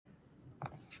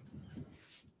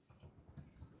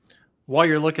while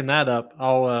you're looking that up,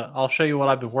 I'll show you what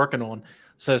I've been working on.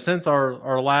 So since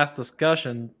our last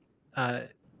discussion,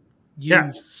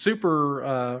 you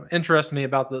super interested me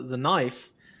about the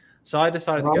knife, so I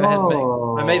decided to go ahead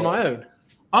and I made my own.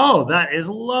 Oh, that is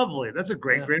lovely. That's a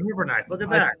great Green River knife. Look at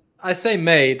that. I say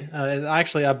made.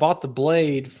 Actually, I bought the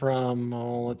blade from.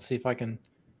 Oh, let's see if I can.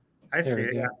 I see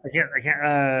it. Yeah. I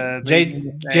can't.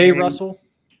 J. Russell.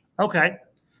 Okay.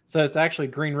 So it's actually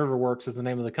Green River Works is the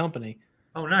name of the company.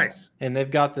 Oh, nice. And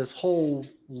they've got this whole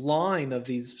line of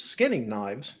these skinning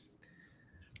knives.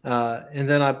 And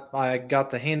then I got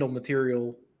the handle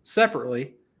material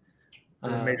separately.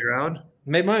 Made your own?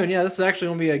 Made my own. Yeah, this is actually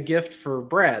going to be a gift for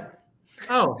Brad.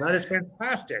 Oh, that is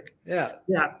fantastic. Yeah.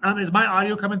 Yeah. Is my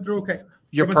audio coming through okay?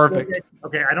 You're perfect.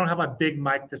 Okay. I don't have a big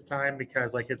mic this time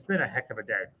because it's been a heck of a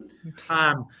day.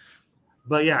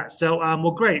 But yeah, so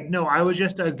well, great. No, I was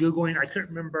just Googling. I couldn't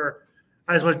remember.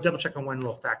 I just want to double check on one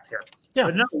little fact here. Yeah.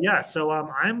 But no, yeah. So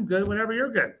I'm good whenever you're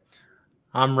good.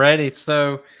 I'm ready.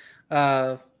 So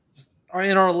in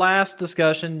our last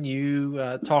discussion,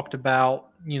 you talked about,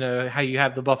 how you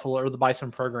have the buffalo or the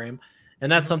bison program.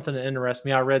 And that's something that interests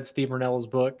me. I read Steve Rinella's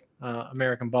book,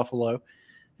 American Buffalo,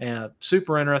 and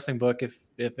super interesting book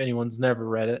if anyone's never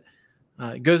read it.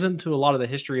 It goes into a lot of the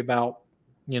history about,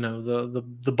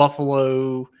 the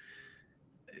buffalo,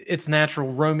 its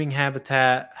natural roaming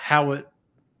habitat, how it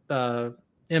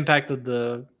impacted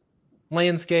the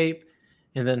landscape,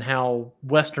 and then how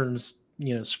Westerns,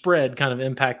 spread kind of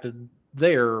impacted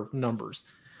their numbers.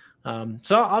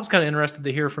 So I was kind of interested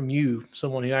to hear from you,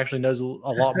 someone who actually knows a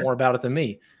lot more about it than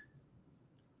me.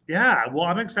 Yeah, well,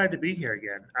 I'm excited to be here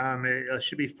again. It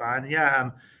should be fun.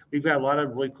 Yeah, we've got a lot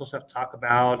of really cool stuff to talk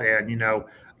about, and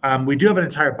we do have an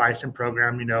entire bison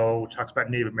program. Talks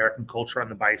about Native American culture on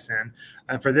the bison,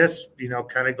 and for this,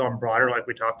 kind of going broader, like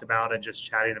we talked about, and just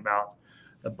chatting about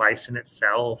the bison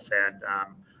itself and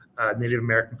Native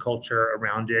American culture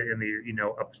around it in the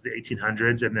up to the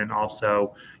 1800s, and then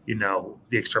also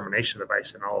the extermination of the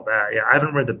bison, all of that. Yeah, I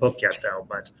haven't read the book yet though,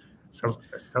 but it sounds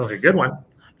like a good one.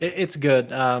 It's good.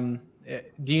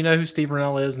 Do you know who Steve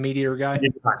Rinella is? MeatEater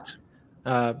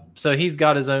guy. So he's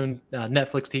got his own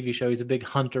Netflix TV show. He's a big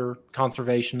hunter,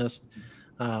 conservationist,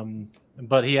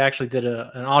 but he actually did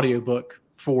an audiobook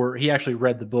he actually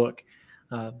read the book.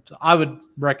 So I would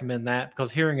recommend that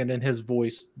because hearing it in his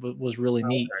voice was really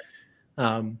neat.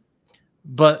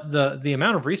 But the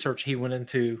amount of research he went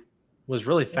into was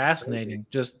really fascinating.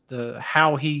 Just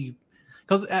how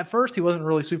because at first he wasn't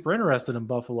really super interested in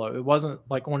buffalo. It wasn't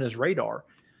like on his radar.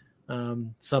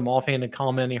 Some offhanded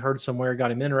comment he heard somewhere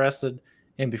got him interested.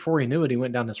 And before he knew it, he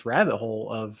went down this rabbit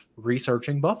hole of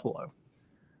researching buffalo.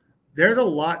 There's a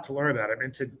lot to learn about it.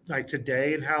 And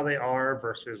today and how they are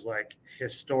versus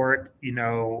historic,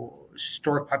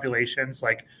 historic populations.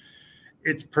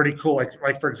 It's pretty cool.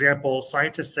 Like for example,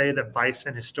 scientists say that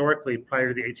bison historically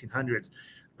prior to the 1800s,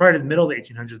 prior to the middle of the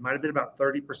 1800s, might have been about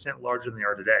 30% larger than they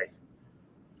are today.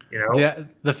 Yeah,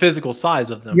 the physical size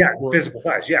of them. Yeah, physical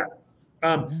size. Yeah,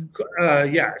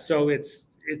 yeah. So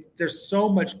there's so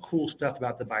much cool stuff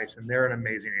about the bison. They're an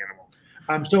amazing animal.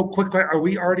 So quick, are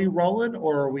we already rolling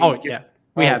or are we? Oh yeah,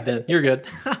 we have been. You're good.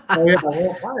 Oh yeah,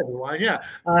 well, hi everyone. Yeah.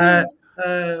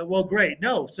 Well, great.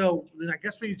 No, so then I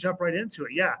guess we jump right into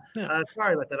it. Yeah.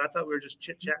 Sorry about that. I thought we were just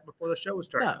chit chatting before the show was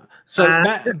starting. No.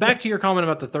 So back to your comment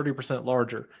about the 30%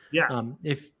 larger. Yeah.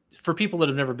 If for people that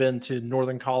have never been to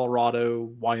northern Colorado,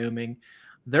 Wyoming,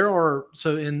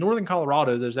 so in northern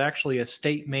Colorado, there's actually a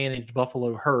state managed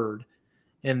buffalo herd.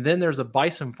 And then there's a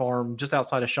bison farm just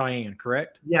outside of Cheyenne,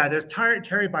 correct? Yeah, there's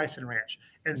Terry Bison Ranch.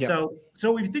 And so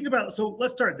if you think about, so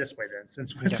let's start this way then,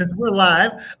 since we're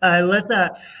live,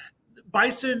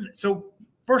 bison. So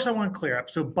first I want to clear up.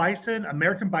 So bison,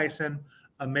 American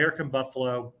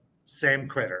buffalo, same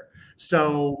critter.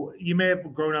 So you may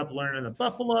have grown up learning the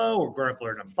buffalo or grown up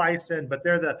learning bison, but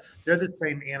they're the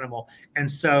same animal. And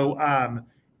so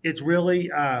it's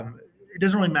really, it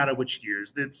doesn't really matter which you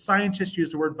use. The scientists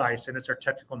use the word bison. It's their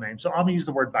technical name. So I'm going to use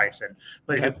the word bison.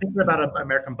 But if you're thinking about an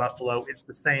American buffalo, it's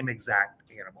the same exact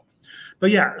animal.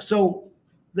 But yeah, so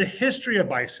the history of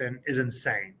bison is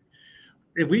insane.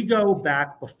 If we go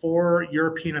back before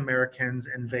European Americans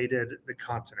invaded the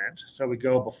continent, so we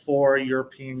go before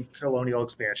European colonial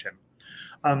expansion,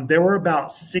 there were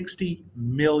about 60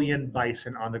 million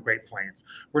bison on the Great Plains.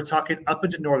 We're talking up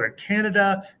into northern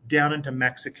Canada, down into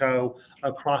Mexico,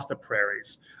 across the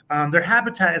prairies. Their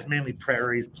habitat is mainly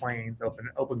prairies, plains,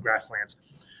 open grasslands,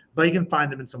 but you can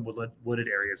find them in some wooded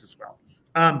areas as well.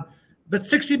 But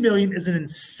 60 million is an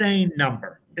insane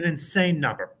number,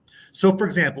 So, for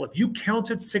example, if you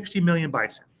counted 60 million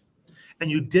bison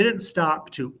and you didn't stop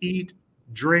to eat,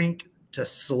 drink, to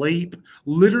sleep.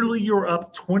 Literally, you're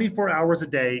up 24 hours a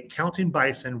day counting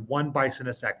bison, one bison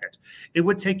a second. It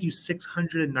would take you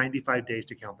 695 days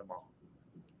to count them all.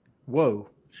 Whoa.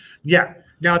 Yeah.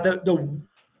 Now, then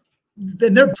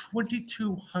they're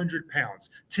 2,200 pounds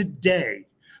today.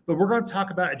 But we're going to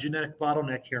talk about a genetic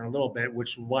bottleneck here in a little bit,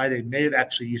 which is why they may have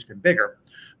actually used to be bigger.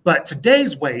 But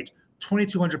today's weight,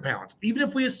 2,200 pounds. Even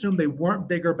if we assume they weren't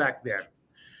bigger back then,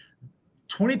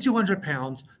 2,200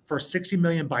 pounds for 60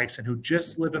 million bison who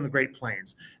just live in the Great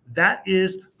Plains. That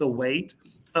is the weight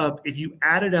of, if you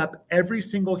added up every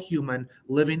single human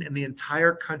living in the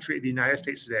entire country of the United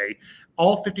States today,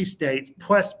 all 50 states,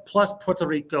 plus Puerto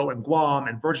Rico and Guam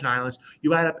and Virgin Islands,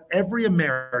 you add up every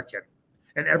American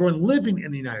and everyone living in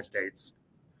the United States,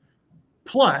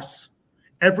 plus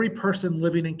every person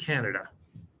living in Canada,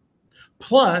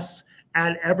 plus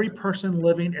add every person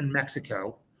living in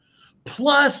Mexico,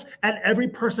 plus add every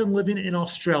person living in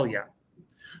Australia.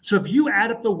 So if you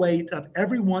add up the weight of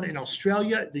everyone in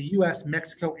Australia, the US,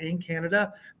 Mexico, and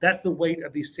Canada, that's the weight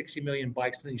of these 60 million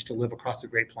bison that used to live across the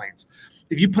Great Plains.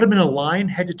 If you put them in a line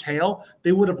head to tail,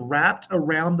 they would have wrapped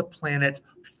around the planet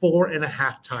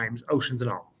 4.5 times, oceans and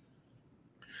all.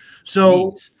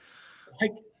 So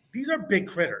like, these are big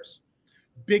critters.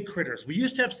 Big critters. We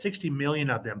used to have 60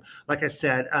 million of them, like I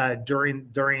said,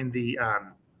 during the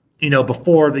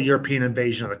before the European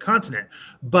invasion of the continent.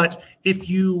 But if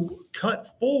you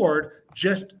cut forward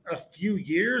just a few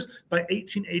years, by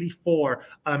 1884,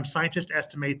 scientists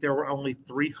estimate there were only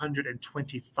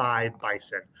 325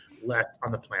 bison left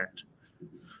on the planet.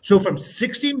 So from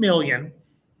 60 million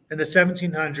in the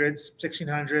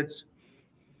 1600s,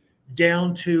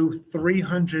 down to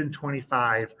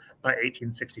 325 by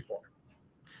 1864.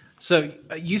 So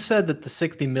you said that the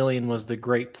 60 million was the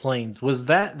Great Plains. Was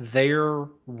that their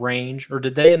range, or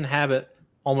did they inhabit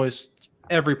almost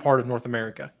every part of North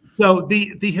America? So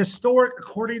the historic,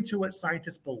 according to what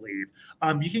scientists believe,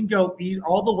 you can go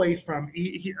all the way from,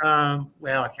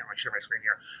 well, I can't really share my screen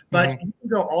here, but you can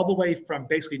go all the way from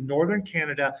basically northern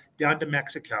Canada down to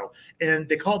Mexico, and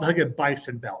they call it like a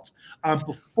bison belt.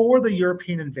 Before the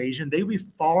European invasion, they would be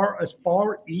as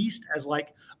far east as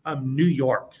like New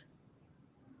York.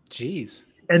 Jeez.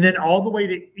 And then all the way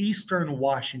to eastern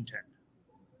Washington.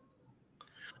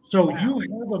 So you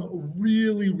have them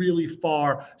really, really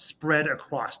far spread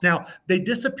across. Now, they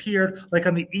disappeared, like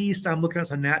on the east, I'm looking at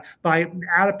some that,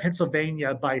 out of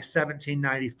Pennsylvania by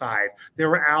 1795. They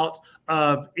were out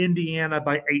of Indiana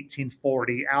by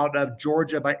 1840, out of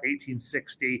Georgia by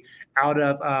 1860, out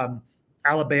of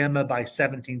Alabama by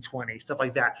 1720, stuff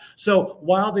like that. So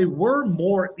while they were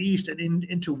more east and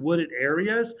into wooded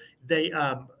areas, they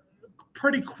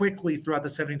pretty quickly throughout the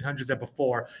 1700s and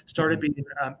before started being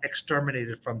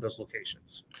exterminated from those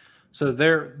locations. So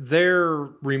their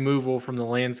removal from the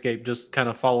landscape just kind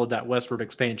of followed that westward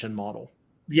expansion model.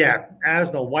 Yeah, as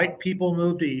the white people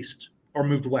moved east or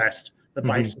moved west, the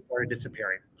bison started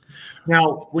disappearing.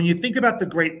 Now, when you think about the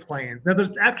Great Plains, now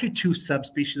there's actually two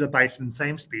subspecies of bison,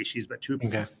 same species, but two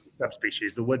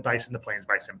subspecies, the wood bison, the plains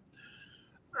bison.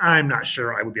 I'm not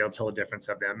sure I would be able to tell the difference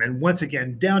of them. And once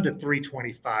again, down to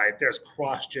 325, there's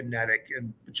cross-genetic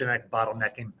and genetic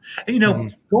bottlenecking.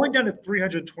 And, going down to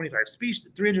 325 species,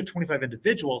 325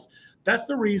 individuals, that's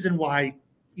the reason why,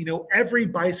 every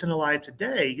bison alive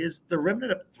today is the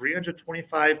remnant of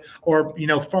 325 or,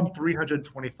 from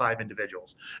 325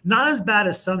 individuals. Not as bad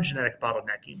as some genetic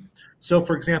bottlenecking. So,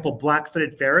 for example,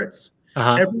 black-footed ferrets,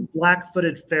 every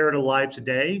black-footed ferret alive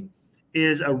today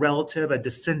is a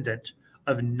descendant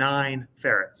of 9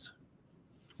 ferrets.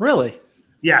 Really?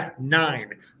 Yeah,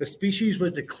 9. The species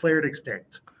was declared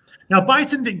extinct. Now,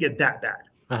 bison didn't get that bad,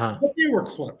 but they were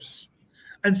close.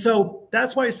 And so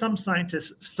that's why some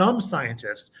scientists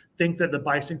think that the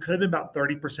bison could have been about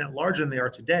 30% larger than they are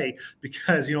today,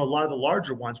 because, a lot of the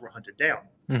larger ones were hunted down.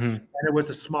 And it was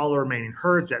the smaller remaining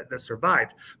herds that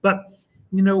survived. But,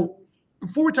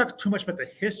 before we talk too much about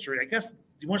the history, I guess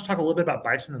you want to talk a little bit about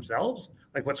bison themselves,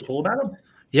 like what's cool about them?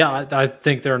 Yeah, I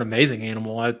think they're an amazing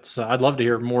animal. I'd love to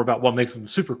hear more about what makes them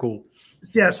super cool.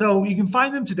 Yeah, so you can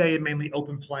find them today in mainly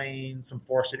open plains, some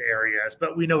forested areas,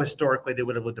 but we know historically they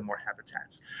would have lived in more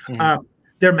habitats.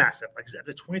 They're massive, like I said,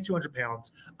 they're 2,200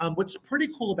 pounds. What's pretty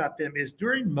cool about them is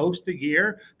during most of the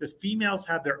year, the females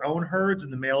have their own herds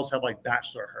and the males have like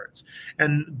bachelor herds.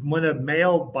 And when a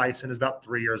male bison is about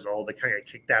 3 years old, they kind of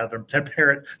get kicked out of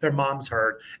their mom's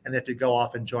herd, and they have to go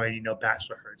off and join,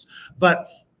 bachelor herds. But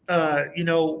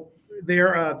the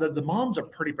moms are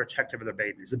pretty protective of their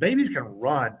babies. The babies can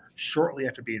run shortly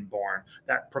after being born.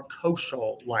 That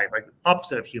precocial life, like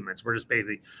opposite of humans, we're just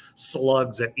basically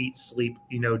slugs that eat, sleep,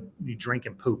 you drink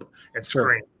and poop and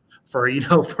scream for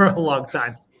a long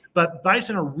time. But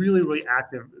bison are really, really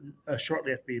active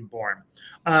shortly after being born.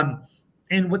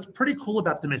 And what's pretty cool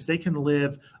about them is they can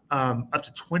live up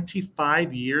to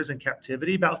 25 years in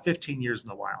captivity, about 15 years in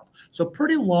the wild. So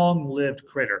pretty long-lived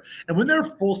critter. And when they're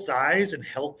full size and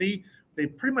healthy, they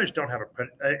pretty much don't have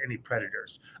any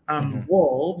predators.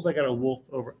 Wolves, I got a wolf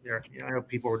over there. You know, I know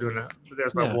people were doing that.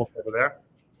 There's my wolf over there.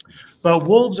 But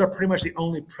wolves are pretty much the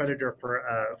only predator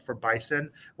for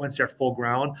bison once they're full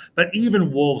grown. But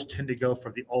even wolves tend to go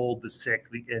for the old, the sick,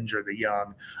 the injured, the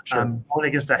young, going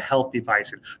against a healthy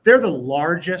bison. They're the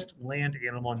largest land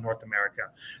animal in North America.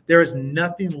 There is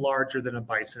nothing larger than a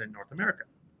bison in North America,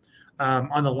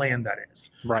 on the land, that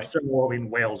is. Right. So, well, I mean,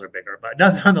 whales are bigger, but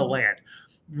nothing on the land.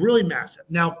 Really massive.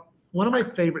 Now, one of my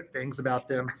favorite things about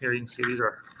them, here you can see these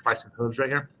are bison hooves right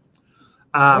here.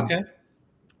 Okay.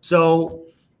 So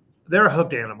they're a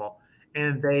hoofed animal,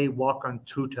 and they walk on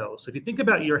two toes. So if you think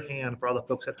about your hand, for all the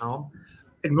folks at home,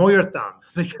 ignore your thumb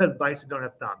because bison don't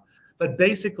have thumb. But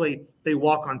basically, they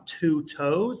walk on two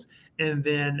toes, and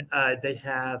then they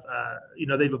have,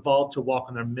 they've evolved to walk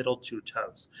on their middle two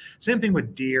toes. Same thing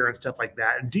with deer and stuff like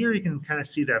that. And deer, you can kind of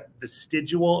see the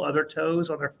vestigial other toes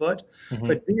on their foot.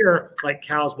 But deer, like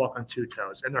cows, walk on two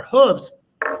toes. And their hooves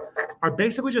are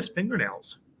basically just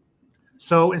fingernails.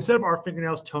 So instead of our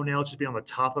fingernails, toenails just being on the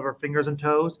top of our fingers and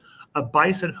toes, a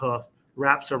bison hoof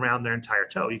wraps around their entire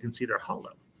toe. You can see they're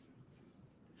hollow.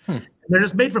 And they're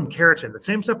just made from keratin, the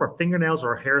same stuff our fingernails or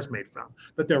our hair is made from.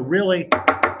 But they're really,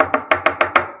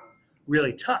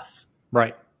 really tough.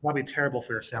 Right. Probably terrible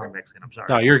for your sound mixing. I'm sorry.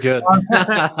 No, you're good.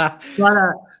 But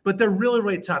they're really,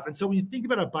 really tough. And so when you think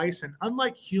about a bison,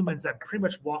 unlike humans that pretty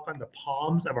much walk on the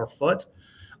palms of our foot,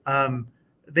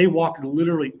 they walk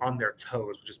literally on their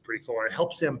toes, which is pretty cool. It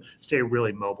helps them stay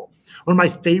really mobile. One of my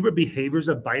favorite behaviors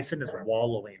of bison is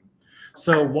wallowing.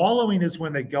 So wallowing is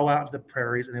when they go out to the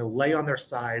prairies and they lay on their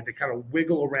side. They kind of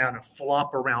wiggle around and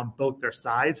flop around both their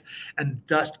sides, and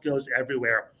dust goes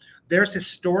everywhere. There's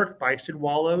historic bison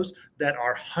wallows that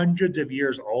are hundreds of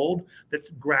years old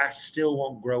that grass still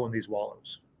won't grow in these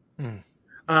wallows.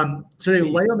 So they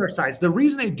lay on their sides. The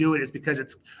reason they do it is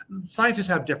because scientists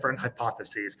have different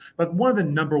hypotheses, but one of the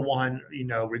number one,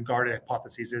 regarded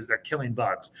hypotheses is they're killing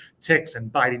bugs, ticks and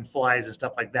biting flies and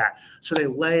stuff like that. So they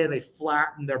lay and they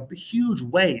flatten their huge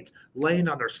weight laying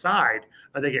on their side.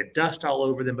 They get dust all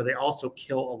over them, but they also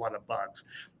kill a lot of bugs.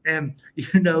 And,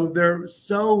 they're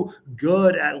so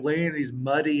good at laying these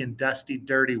muddy and dusty,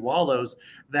 dirty wallows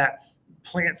that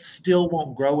plants still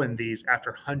won't grow in these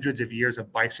after hundreds of years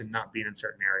of bison not being in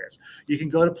certain areas. You can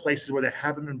go to places where there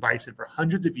haven't been bison for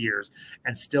hundreds of years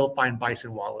and still find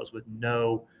bison wallows with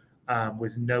no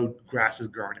grasses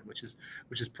growing in, which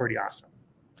is pretty awesome.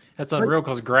 That's unreal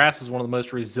because grass is one of the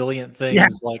most resilient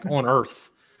things like on Earth.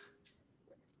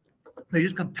 They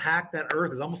just compact that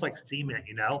earth. It's almost like cement,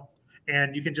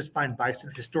 and you can just find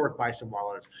historic bison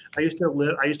wallows. I used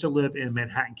to live in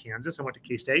Manhattan, Kansas. I went to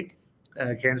K-State.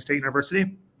 Kansas State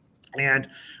University, and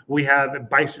we have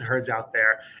bison herds out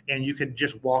there, and you can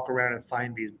just walk around and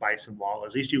find these bison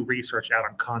wallows. I used to do research out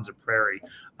on Konza Prairie,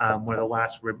 one of the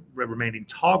last remaining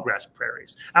tallgrass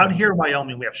prairies. Out here in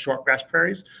Wyoming, we have shortgrass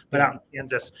prairies, but out in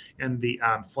Kansas, in the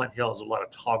Flint Hills, a lot of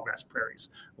tallgrass prairies.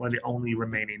 One of the only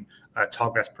remaining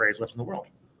tallgrass prairies left in the world.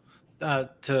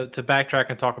 To backtrack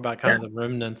and talk about kind of the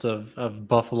remnants of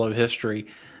buffalo history,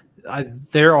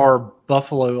 there are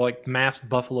mass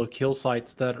buffalo kill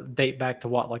sites that date back to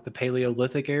like the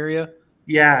Paleolithic area.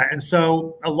 Yeah, and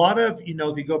so a lot of, if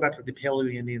you go back to the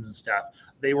Paleo Indians and stuff,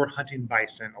 they were hunting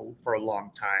bison for a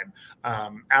long time.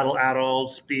 Atlatl,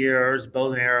 spears,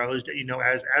 bows and arrows,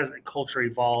 as the culture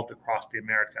evolved across the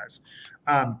Americas.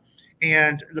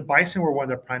 And the bison were one of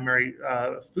their primary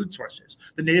food sources.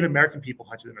 The Native American people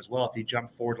hunted them as well. If you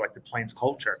jump forward, like the Plains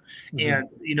culture, and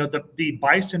the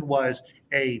bison was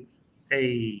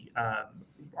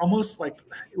almost like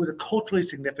it was a culturally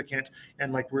significant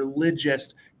and like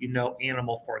religious,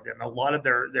 animal for them. A lot of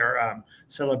their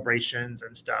celebrations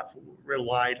and stuff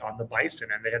relied on the bison,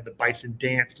 and they had the bison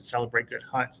dance to celebrate good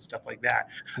hunts and stuff like that.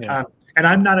 Yeah. And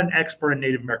I'm not an expert in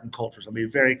Native American cultures. I'll be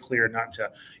very clear not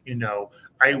to,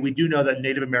 we do know that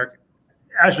Native American,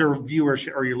 as your viewers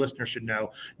or your listeners should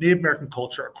know, Native American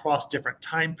culture across different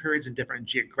time periods and different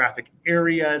geographic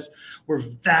areas were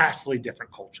vastly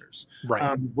different cultures.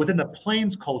 Right. Within the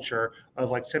Plains culture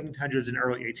of like 1700s and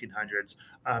early 1800s,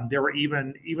 there were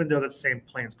even though the same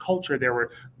Plains culture, there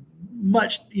were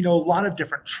a lot of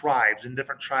different tribes,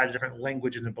 different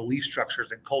languages and belief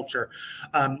structures and culture.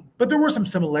 But there were some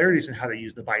similarities in how they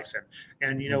used the bison.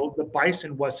 And, the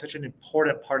bison was such an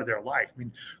important part of their life. I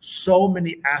mean, so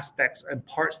many aspects and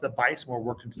parts of the bison were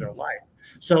worked into their life.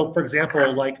 So, for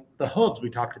example, like the hooves we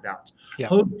talked about, Yeah.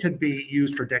 hooves could be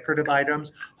used for decorative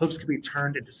items. Hooves could be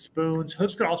turned into spoons.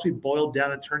 Hooves could also be boiled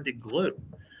down and turned to glue.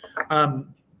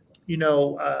 Um, you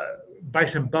know,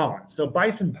 bison bones. So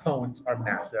bison bones are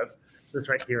massive. This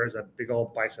right here is a big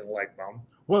old bison leg bone.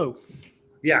 Whoa.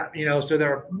 Yeah, you know, so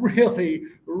they're really,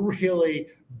 really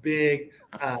big,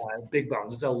 big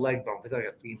bones. It's a leg bone. It's like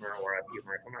a femur or a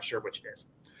femur. I'm not sure which it is.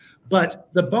 But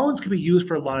the bones can be used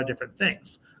for a lot of different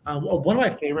things. One of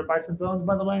my favorite bison bones,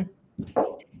 by the way, is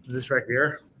this right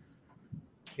here.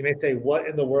 You may say, "What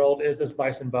in the world is this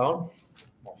bison bone?"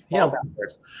 Yeah.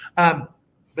 But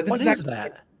this What is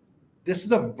that? This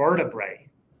is a vertebrae.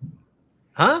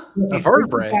 Huh? A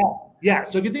vertebrae? Yeah.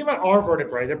 So if you think about our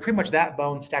vertebrae, they're pretty much that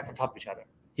bone stacked on top of each other.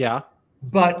 Yeah.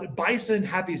 But bison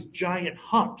have these giant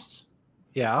humps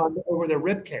over their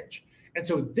rib cage. And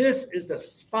so this is the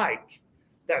spike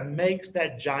that makes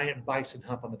that giant bison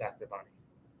hump on the back of their body.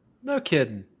 No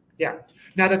kidding. Yeah.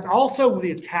 Now that's also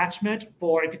the attachment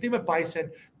for, if you think about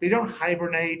bison, they don't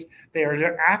hibernate.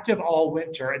 They're active all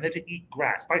winter and they have to eat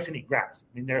grass. Bison eat grass.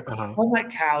 I mean, they're unlike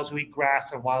cows who eat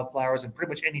grass and wildflowers and pretty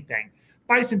much anything.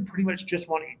 Bison pretty much just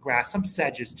want to eat grass, some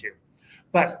sedges too.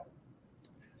 But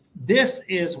this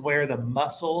is where the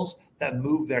muscles that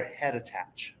move their head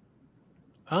attach.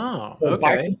 Oh, so okay.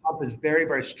 Bison hump is very,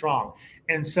 very strong.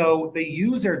 And so they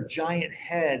use their giant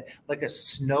head like a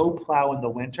snow plow in the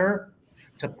winter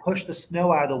to push the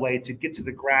snow out of the way to get to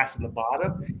the grass at the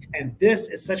bottom. And this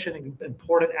is such an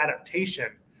important adaptation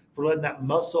for letting that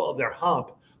muscle of their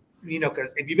hump, you know,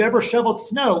 because if you've ever shoveled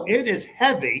snow, it is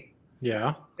heavy.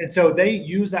 Yeah. And so they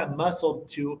use that muscle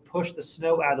to push the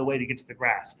snow out of the way to get to the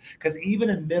grass. Because even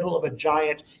in the middle of a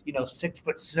giant,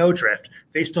 6-foot snowdrift,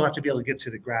 they still have to be able to get to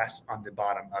the grass on the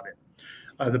bottom of it,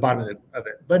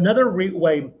 But another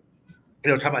way,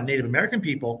 talking about Native American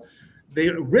people,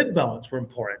 the rib bones were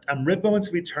important. Rib bones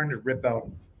can be turned to rib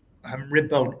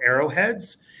bone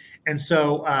arrowheads. And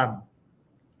so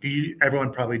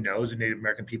everyone probably knows the Native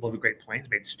American people of the Great Plains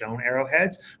made stone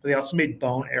arrowheads, but they also made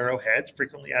bone arrowheads,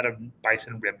 frequently out of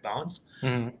bison rib bones.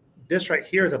 Mm-hmm. This right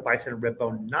here is a bison rib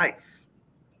bone knife.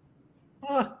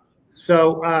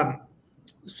 So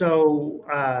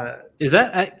is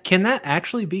that, can that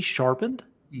actually be sharpened?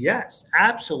 Yes,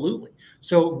 absolutely.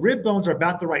 So rib bones are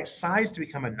about the right size to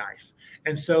become a knife.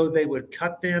 And so they would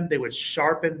cut them, they would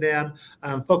sharpen them.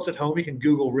 Folks at home, you can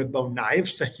Google rib bone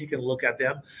knives so you can look at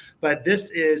them. But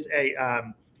this is a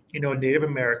Native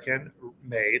American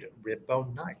made rib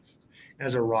bone knife. It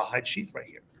has a rawhide sheath right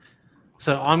here.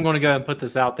 So I'm going to go ahead and put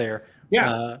this out there.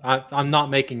 Yeah. I'm not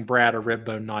making Brad a rib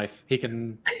bone knife. He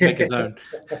can make his own.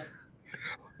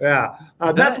 Yeah,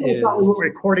 that's what we thought we were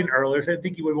recording earlier. So I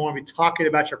think you would want to be talking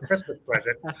about your Christmas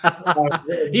present.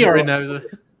 He already knows it.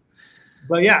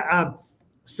 But yeah,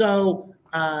 so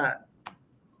like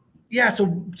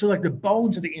the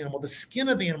bones of the animal, the skin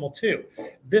of the animal too.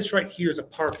 This right here is a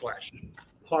parfleche.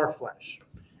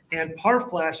 And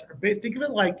parfleche, think of it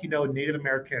like, Native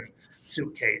American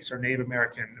suitcase or Native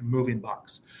American moving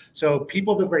box. So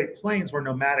people of the Great Plains were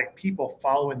nomadic people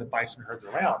following the bison herds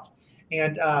around.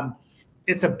 And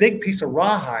it's a big piece of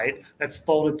rawhide that's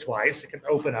folded twice. It can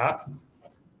open up,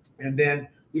 and then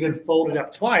you can fold it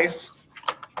up twice.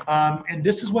 And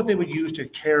this is what they would use to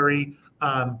carry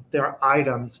their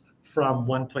items from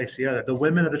one place to the other. The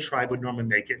women of the tribe would normally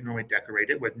make it, normally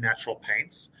decorate it with natural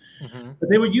paints. Mm-hmm. But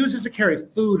they would use this to carry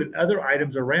food and other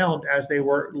items around as they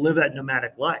live that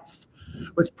nomadic life.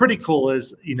 What's pretty cool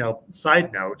is,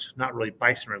 side note, not really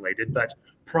bison related, but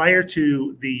prior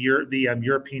to the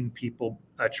European people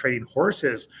trading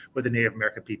horses with the Native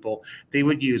American people, they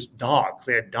would use dogs.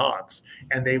 They had dogs,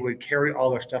 and they would carry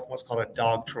all their stuff in what's called a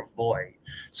dog travois.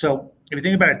 So if you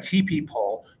think about a teepee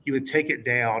pole, you would take it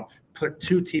down, put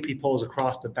 2 teepee poles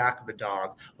across the back of the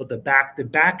dog, let the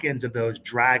back ends of those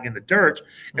drag in the dirt,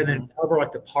 and then cover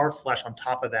like the parfleche on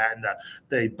top of that, and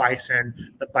the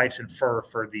bison fur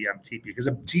for the teepee, because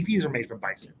the teepees are made from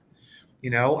bison.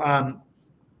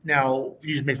 Now,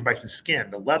 you just made from bison skin,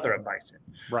 the leather of bison.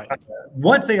 Right.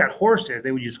 Once they got horses,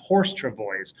 they would use horse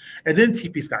travois. And then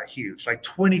teepees got huge, like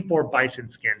 24 bison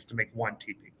skins to make one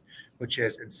teepee, which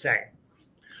is insane.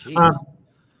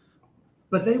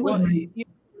 But they would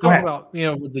talk about,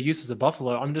 with the uses of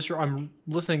buffalo. I'm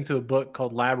listening to a book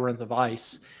called Labyrinth of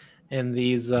Ice. And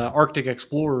these Arctic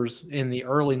explorers in the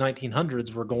early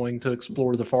 1900s were going to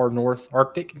explore the far north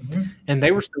Arctic. Mm-hmm. And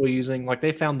they were still using,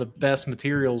 they found the best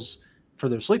materials for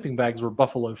their sleeping bags were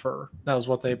buffalo fur. That was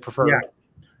what they preferred. Yeah.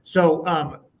 So,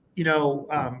 I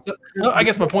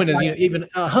guess my point is, even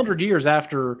 100 years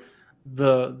after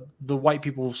the white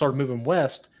people started moving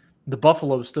west, the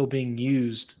buffalo is still being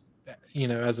used,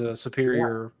 as a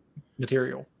superior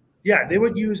material. Yeah, they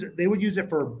would use it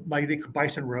for like the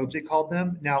bison robes, they called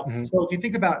them. Now, so if you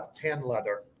think about tan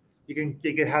leather, you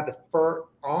can have the fur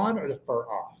on or the fur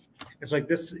off. It's like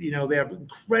this, they have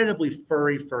incredibly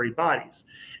furry bodies.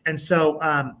 And so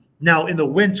now in the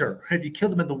winter, if you kill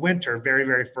them in the winter, very,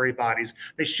 very furry bodies,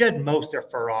 they shed most of their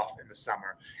fur off in the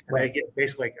summer. And they get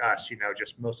basically like us,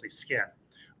 just mostly skin.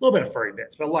 A little bit of furry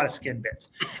bits, but a lot of skin bits.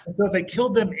 And so if they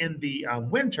killed them in the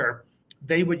winter,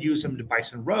 they would use them to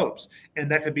bison robes. And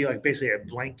that could be like basically a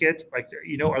blanket,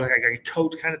 or like a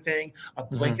coat kind of thing, a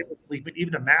blanket to sleep in,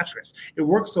 even a mattress. It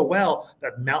worked so well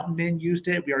that mountain men used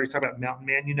it. We already talked about mountain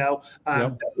men,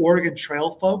 the Oregon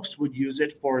Trail folks would use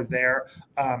it for their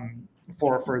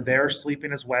for their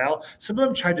sleeping as well. Some of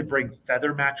them tried to bring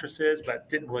feather mattresses, but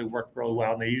didn't really work really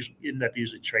well. And they ended up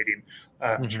trading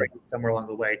somewhere along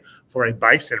the way for a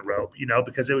bison robe,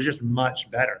 because it was just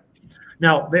much better.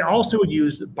 Now, they also would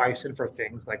use bison for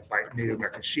things like Native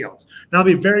American shields. Now, I'll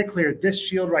be very clear. This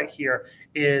shield right here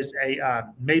is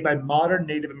made by modern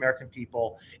Native American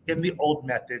people in the old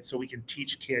method, so we can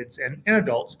teach kids and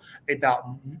adults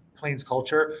about Plains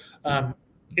culture.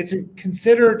 It's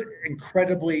considered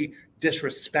incredibly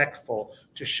disrespectful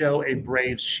to show a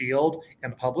brave's shield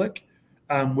in public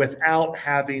without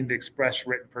having the express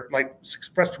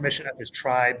permission of his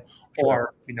tribe,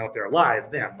 or if they're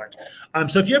alive, them. But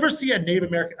so if you ever see a Native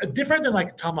American, different than like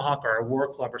a tomahawk or a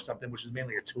war club or something, which is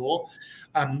mainly a tool,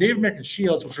 Native American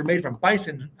shields, which were made from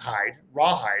bison hide,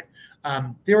 rawhide,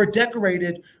 they were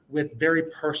decorated with very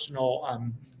personal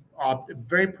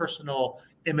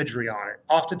imagery on it,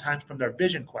 oftentimes from their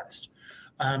vision quest.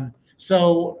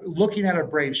 So looking at a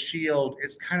brave shield,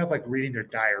 it's kind of like reading their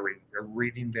diary or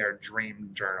reading their dream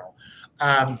journal.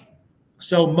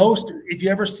 So if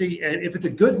you ever see, if it's a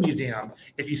good museum,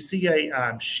 if you see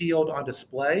a shield on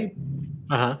display,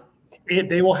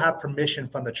 they will have permission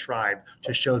from the tribe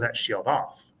to show that shield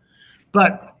off.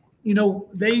 But,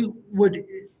 they would,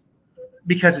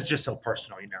 because it's just so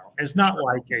personal, it's not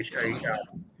like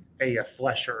a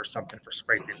flesher or something for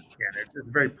scraping the skin. It's a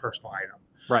very personal item.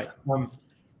 Right.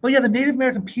 But yeah, the Native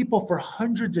American people for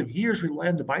hundreds of years relied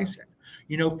on the bison,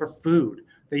 for food.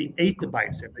 They ate the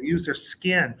bison. They used their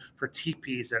skin for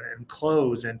teepees and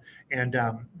clothes, and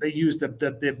they used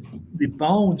the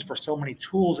bones for so many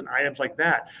tools and items like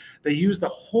that. They used the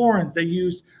horns. They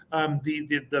used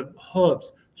the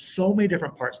hooves. So many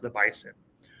different parts of the bison.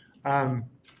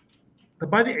 But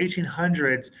by the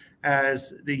 1800s,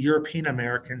 as the European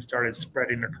Americans started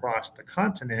spreading across the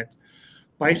continent,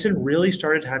 bison really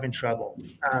started having trouble.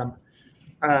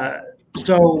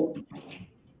 So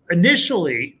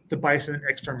initially, the bison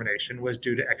extermination was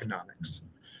due to economics.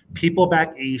 People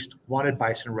back east wanted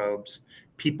bison robes.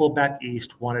 People back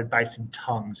east wanted bison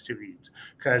tongues to eat,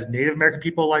 because Native American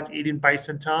people liked eating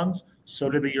bison tongues. So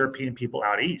did the European people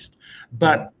out east.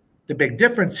 But the big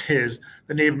difference is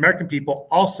the Native American people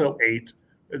also ate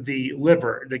the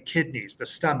liver, the kidneys, the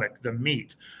stomach, the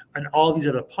meat, and all these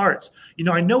other parts.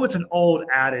 I know it's an old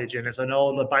adage, and it's an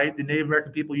old, the Native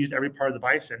American people used every part of the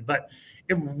bison, but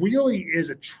it really is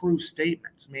a true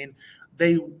statement. I mean,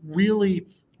 they really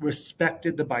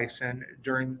respected the bison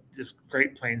during this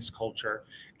Great Plains culture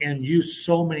and used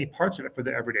so many parts of it for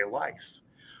their everyday life.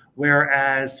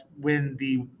 Whereas when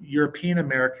the European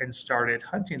Americans started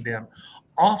hunting them,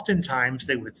 oftentimes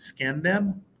they would skin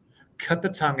them, cut the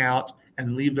tongue out,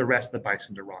 and leave the rest of the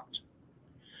bison to rot.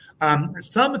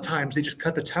 Sometimes they just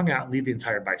cut the tongue out and leave the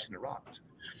entire bison to rot.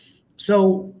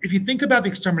 So if you think about the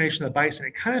extermination of the bison,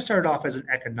 it kind of started off as an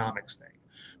economics thing,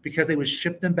 because they would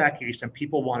ship them back east and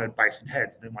people wanted bison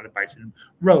heads, and they wanted bison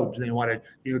robes, and they wanted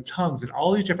tongues and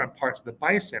all these different parts of the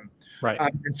bison. Right.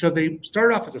 And so they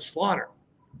started off as a slaughter,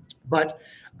 but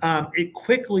it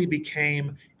quickly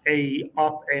became an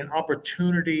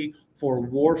opportunity for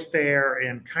warfare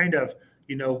and kind of,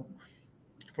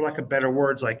 for lack of better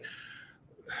words, like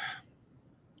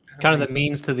kind of the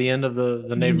means to the end of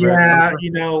the Native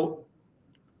American culture.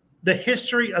 The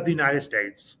history of the United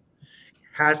States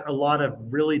has a lot of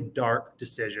really dark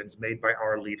decisions made by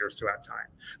our leaders throughout time.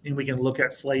 I mean, we can look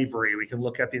at slavery, we can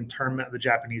look at the internment of the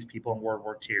Japanese people in World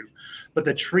War II, but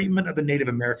the treatment of the Native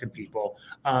American people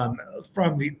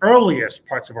from the earliest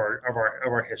parts of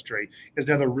our history is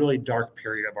another really dark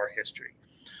period of our history.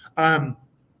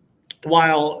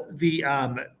 While the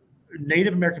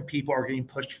Native American people are getting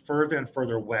pushed further and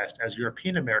further west as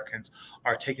European Americans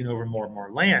are taking over more and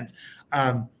more land,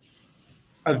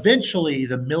 eventually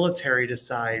the military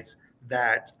decides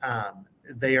that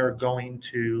they are going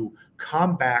to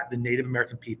combat the Native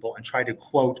American people and try to,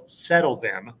 quote, settle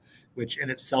them, which in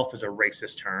itself is a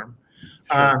racist term.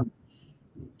 Sure.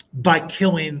 by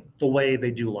killing the way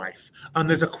they do life.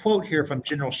 There's a quote here from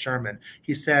General Sherman.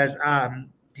 He says,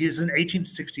 he's in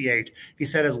 1868. He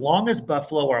said, "As long as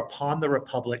buffalo are upon the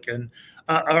Republic,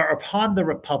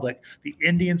 the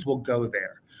Indians will go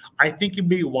there. I think it'd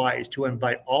be wise to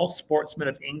invite all sportsmen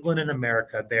of England and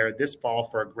America there this fall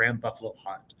for a grand buffalo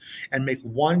hunt, and make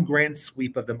one grand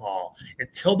sweep of them all.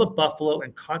 Until the buffalo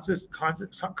and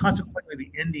consequently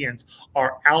the Indians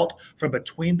are out from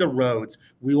between the roads,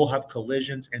 we will have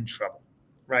collisions and trouble."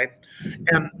 Right?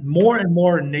 And more and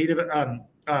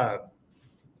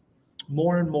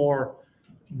more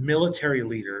military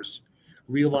leaders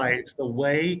realized the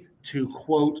way to,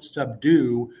 quote,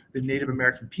 subdue the Native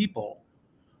American people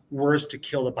was to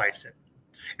kill the bison.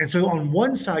 And so on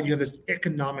one side, you have this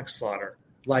economic slaughter,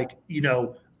 like,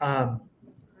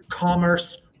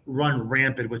 commerce run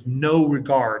rampant with no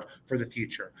regard for the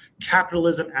future.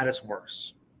 Capitalism at its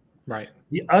worst. Right.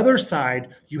 The other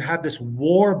side, you have this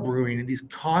war brewing and these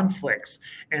conflicts,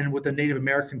 and with the Native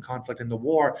American conflict and the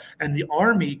war, and the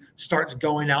army starts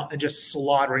going out and just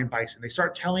slaughtering bison. They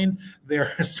start telling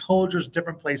their soldiers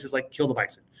different places, like, kill the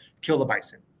bison, kill the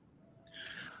bison.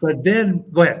 But then,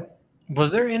 go ahead.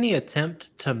 Was there any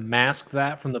attempt to mask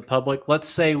that from the public? Let's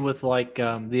say with like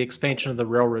the expansion of the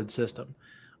railroad system.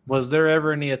 Was there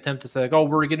ever any attempt to say, like, oh,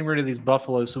 we're getting rid of these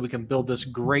buffaloes so we can build this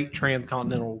great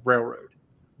transcontinental railroad?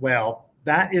 Well,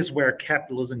 that is where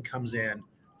capitalism comes in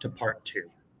to part two.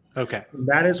 Okay. And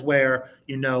that is where,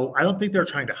 I don't think they're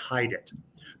trying to hide it,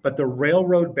 but the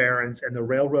railroad barons and the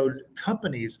railroad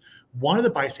companies wanted the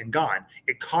bison gone.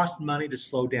 It cost money to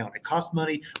slow down. It cost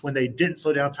money when they didn't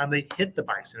slow down time. They hit the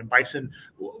bison, and bison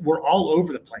were all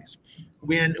over the place.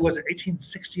 When it was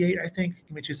 1868, I think.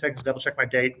 Give me 2 seconds to double check my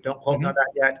date. Don't quote me on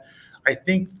that yet. I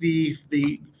think the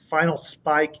final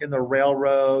spike in the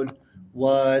railroad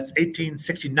was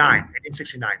 1869.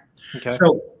 Okay.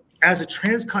 So as a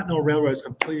transcontinental railroad is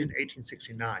completed in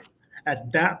 1869,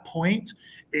 at that point,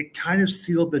 it kind of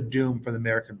sealed the doom for the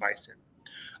American bison.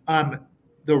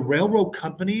 The railroad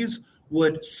companies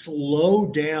would slow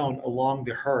down along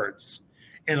the herds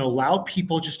and allow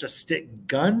people just to stick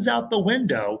guns out the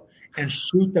window and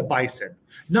shoot the bison,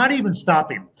 not even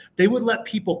stopping. They would let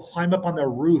people climb up on their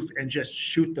roof and just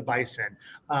shoot the bison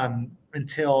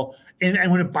until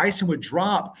when a bison would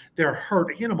drop their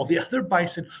hurt animal, the other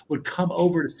bison would come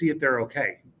over to see if they're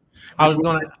okay.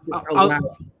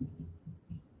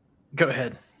 Go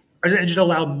ahead. And just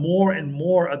allow more and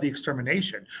more of the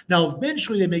extermination. Now,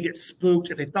 eventually they may get spooked.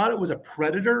 If they thought it was a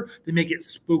predator, they may get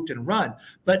spooked and run.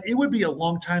 But it would be a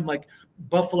long time, like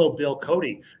Buffalo Bill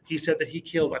Cody. He said that he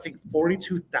killed, I think,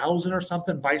 42,000 or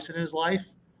something bison in his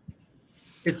life.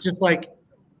 It's just like,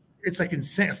 it's like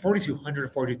insane. 4,200 or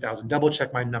 40,000. Double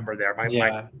check my number there.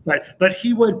 But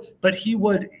he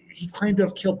claimed to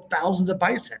have killed thousands of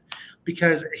bison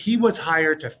because he was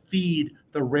hired to feed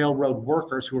the railroad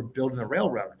workers who were building the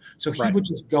railroad. So he would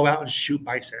just go out and shoot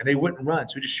bison, and they wouldn't run.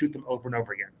 So he just shoot them over and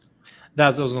over again.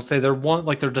 That's what I was going to say.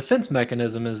 Their defense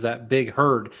mechanism is that big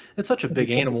herd. It's such a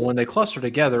big animal. When they cluster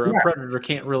together, a predator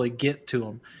can't really get to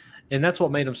them. And that's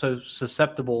what made them so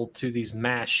susceptible to these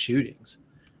mass shootings.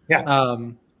 Yeah.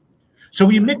 So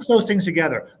when you mix those things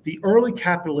together, the early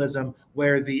capitalism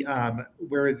where the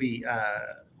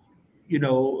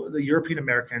European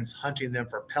Americans hunting them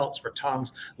for pelts, for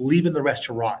tongues, leaving the rest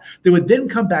to rot. They would then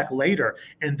come back later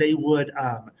and they would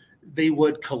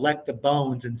collect the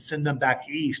bones and send them back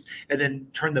east, and then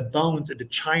turn the bones into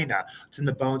china, send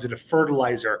the bones into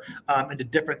fertilizer, into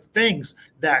different things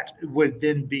that would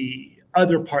then be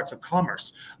other parts of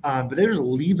commerce. But they just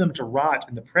leave them to rot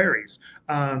in the prairies.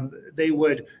 They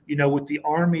would, with the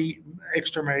army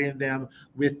exterminating them,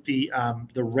 with the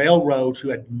railroad who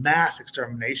had mass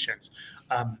exterminations,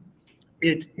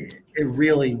 it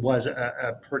really was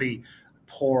a pretty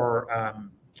poor,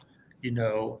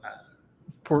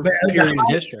 poor period in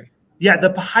history. Yeah,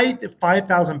 the height,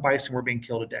 5,000 bison were being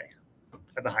killed a day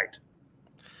at the height.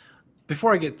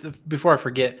 Before I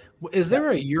forget, is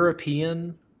there a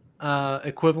European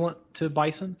equivalent to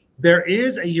bison? There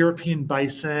is a European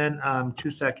bison. 2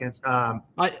 seconds.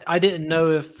 I didn't know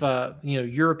if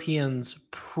Europeans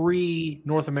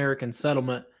pre-North American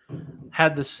settlement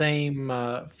had the same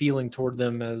feeling toward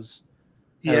them as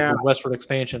the westward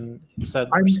expansion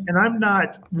settlers. I'm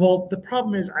not. Well, the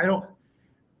problem is I don't.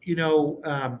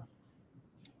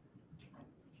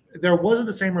 There wasn't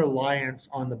the same reliance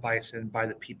on the bison by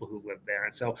the people who lived there.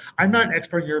 And so I'm not an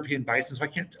expert in European bison, so I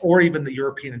can't, or even the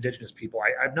European indigenous people.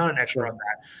 I'm not an expert on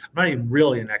that. I'm not even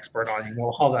really an expert on,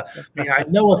 all the, I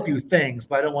know a few things,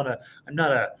 but I'm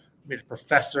not a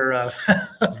professor of,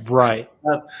 right.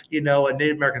 of, a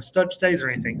Native American studies or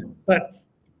anything. But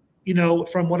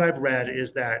from what I've read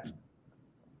is that,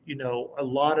 a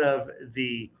lot of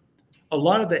the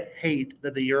hate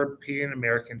that the European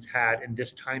Americans had in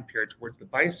this time period towards the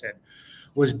bison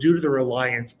was due to the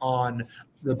reliance on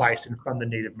the bison from the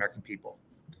Native American people.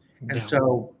 And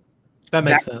so that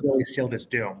makes sense. Really sealed its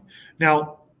doom.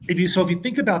 Now, if you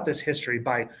think about this history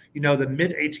by, the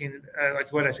mid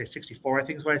like what did I say, 64, I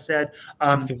think is what I said,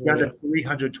 down to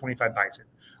 325 bison,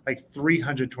 like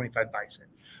 325 bison.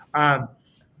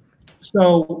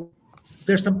 So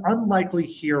there's some unlikely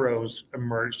heroes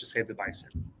emerged to save the bison.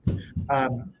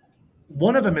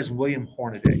 One of them is William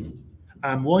Hornaday.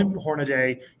 William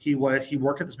Hornaday, he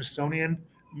worked at the Smithsonian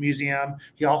Museum.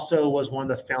 He also was one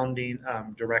of the founding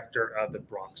director of the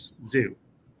Bronx Zoo.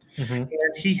 Mm-hmm.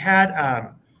 And he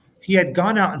had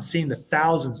gone out and seen the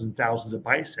thousands and thousands of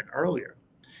bison earlier.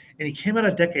 And he came out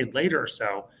a decade later or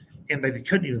so, and they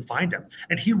couldn't even find him.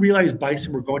 And he realized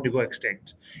bison were going to go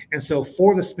extinct. And so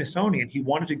for the Smithsonian, he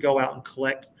wanted to go out and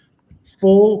collect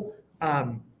full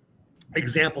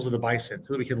examples of the bison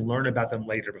so that we can learn about them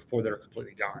later before they're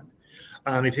completely gone.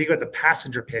 If you think about the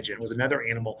passenger pigeon, it was another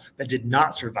animal that did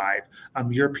not survive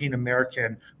European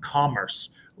American commerce.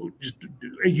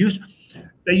 They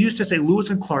used to say, Lewis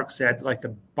and Clark said, like,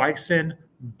 the bison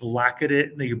blackened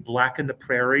it, and you blacken the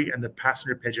prairie, and the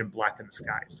passenger pigeon blackened the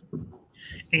skies.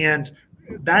 And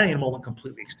that animal went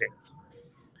completely extinct.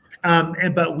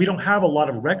 But we don't have a lot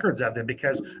of records of them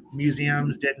because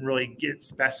museums didn't really get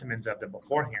specimens of them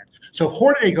beforehand. So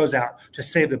Hornaday goes out to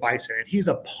save the bison, and he's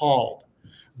appalled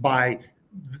by,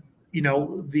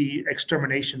 the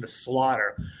extermination, the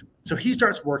slaughter. So he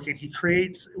starts working. He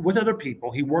creates with other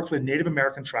people. He works with Native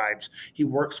American tribes. He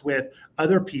works with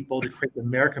other people to create the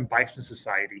American Bison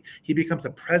Society. He becomes the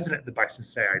president of the Bison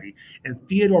Society, and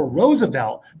Theodore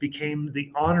Roosevelt became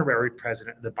the honorary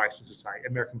president of the Bison Society,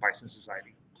 American Bison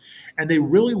Society. And they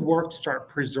really work to start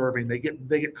preserving. They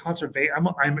get conservation.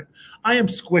 I am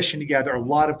squishing together a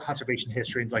lot of conservation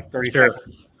history in like 30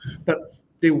 seconds, but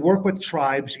they work with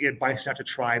tribes to get bison out to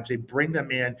tribes. They bring them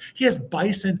in. He has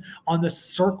bison on the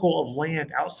circle of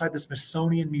land outside the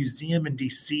Smithsonian Museum in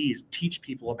D.C. to teach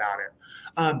people about it.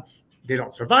 They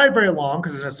don't survive very long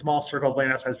because it's in a small circle of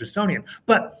land outside the Smithsonian.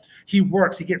 But he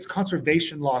works. He gets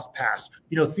conservation laws passed.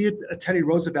 Teddy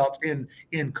Roosevelt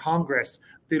in Congress,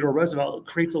 Theodore Roosevelt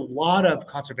creates a lot of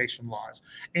conservation laws.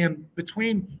 And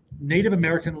between Native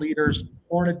American leaders,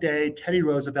 Hornaday, Teddy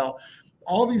Roosevelt,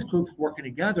 all these groups working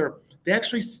together, they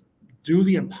actually do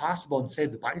the impossible and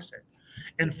save the bison.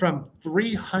 And from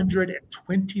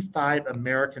 325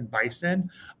 American bison,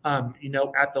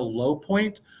 at the low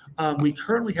point, we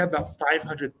currently have about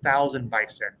 500,000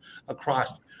 bison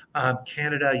across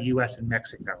Canada, U.S., and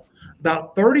Mexico.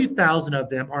 About 30,000 of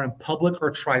them are in public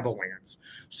or tribal lands.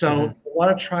 So a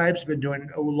lot of tribes have been doing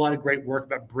a lot of great work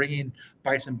about bringing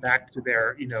bison back to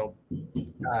their,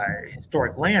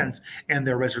 historic lands and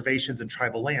their reservations and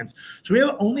tribal lands. So we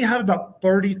only have about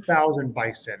 30,000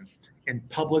 bison in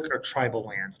public or tribal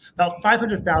lands, about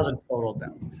 500,000 total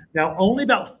though. Now, only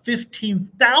about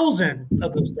 15,000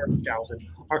 of those 30,000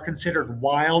 are considered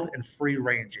wild and free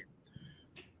ranging.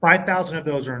 5,000 of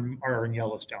those are in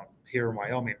Yellowstone here in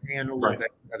Wyoming and a little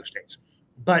bit in other states.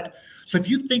 But so if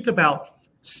you think about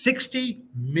 60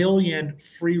 million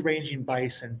free ranging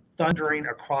bison thundering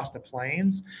across the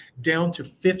plains down to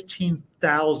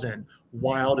 15,000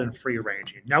 wild and free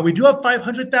ranging. Now we do have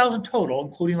 500,000 total,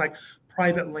 including like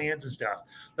private lands and stuff,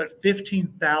 but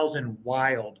 15,000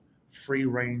 wild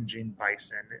free-ranging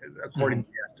bison, according to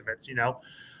the estimates,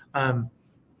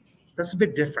 that's a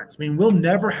big difference. I mean, we'll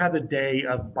never have the day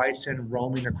of bison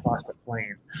roaming across the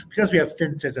plains because we have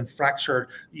fences and fractured,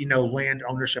 land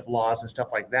ownership laws and stuff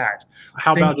like that.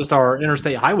 How about just our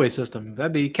interstate highway system?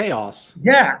 That'd be chaos.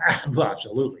 Yeah, well,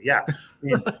 absolutely. Yeah. I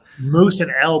mean, moose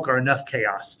and elk are enough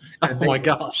chaos. Oh my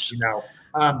gosh.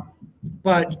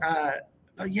 But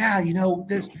yeah,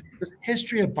 this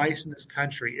history of bison in this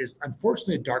country is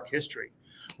unfortunately a dark history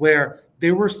where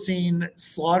they were seen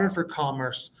slaughtered for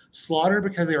commerce, slaughtered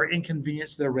because they were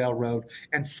inconvenienced to the railroad,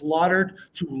 and slaughtered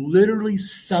to literally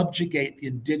subjugate the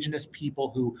indigenous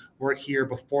people who were here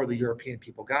before the European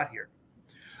people got here.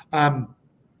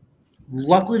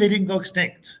 Luckily, they didn't go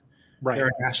extinct. Right. They're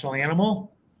a national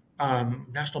animal,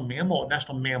 national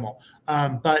mammal.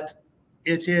 But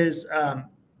it is a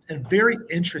very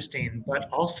interesting, but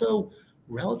also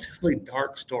relatively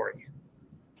dark story.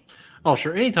 Oh,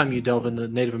 sure. Anytime you delve into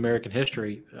Native American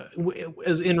history,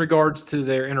 as in regards to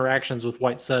their interactions with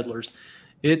white settlers,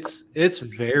 it's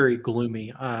very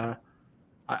gloomy. I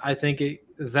think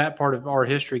that part of our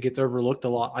history gets overlooked a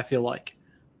lot. I feel like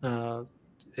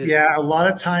Yeah, a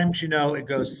lot of times, it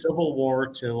goes Civil War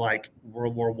to like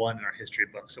World War I in our history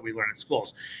books that we learn in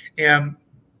schools. And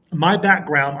my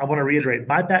background, I want to reiterate,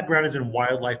 my background is in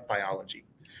wildlife biology.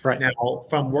 Right. Now,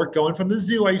 going from the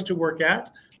zoo I used to work at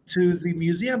to the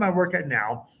museum I work at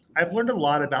now, I've learned a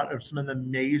lot about some of the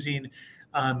amazing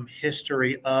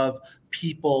history of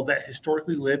people that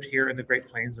historically lived here in the Great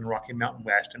Plains and Rocky Mountain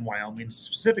West and Wyoming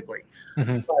specifically.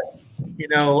 Mm-hmm.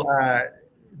 But,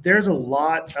 there's a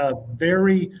lot of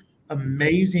very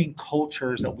amazing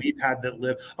cultures that we've had that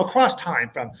live across time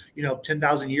from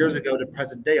 10,000 years ago to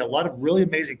present day. A lot of really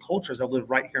amazing cultures that live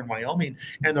right here in Wyoming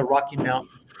and the Rocky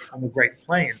Mountains and the Great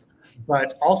Plains,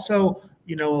 but also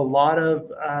a lot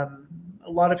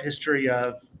of history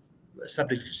of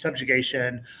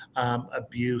subjugation,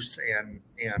 abuse,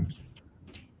 and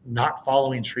not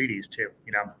following treaties too,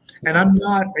 and I'm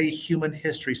not a human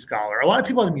history scholar. A lot of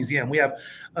people in the museum, we have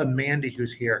Mandy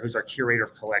who's here, who's our curator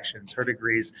of collections, her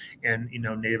degrees in,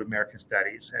 Native American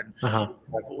studies. And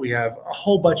we have a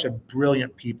whole bunch of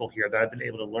brilliant people here that I've been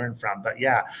able to learn from. But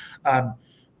yeah, a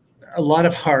lot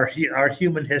of our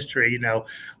human history,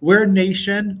 we're a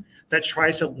nation that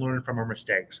tries to learn from our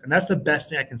mistakes. And that's the best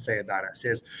thing I can say about us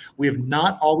is we have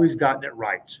not always gotten it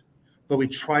right, but we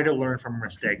try to learn from our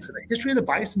mistakes. And the history of the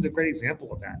bison is a great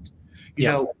example of that.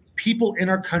 People in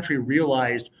our country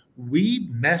realized we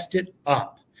messed it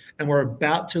up and we're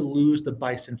about to lose the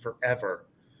bison forever.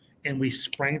 And we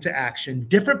sprang to action,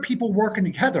 different people working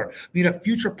together. A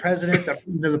future president,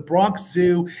 the Bronx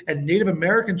Zoo and Native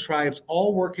American tribes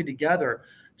all working together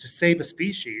to save a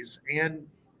species. And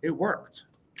it worked.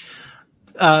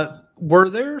 Were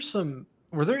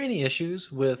there any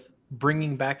issues with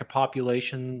bringing back a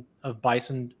population of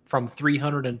bison from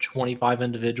 325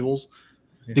 individuals?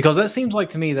 Because that seems like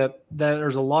to me that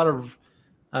there's a lot of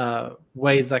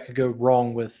ways that could go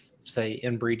wrong with, say,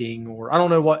 inbreeding, or I don't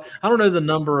know the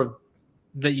number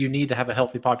that you need to have a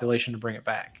healthy population to bring it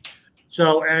back.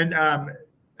 So, and I'm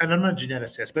not a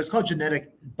geneticist, but it's called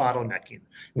genetic bottlenecking,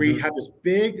 where you have this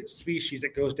big species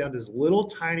that goes down to this little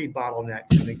tiny bottleneck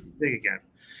and they get big again.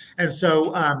 And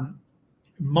so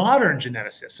modern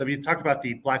geneticists, so if you talk about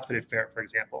the black-footed ferret, for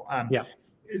example,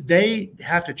 they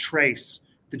have to trace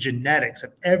the genetics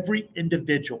of every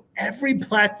individual, every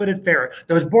black-footed ferret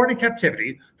that was born in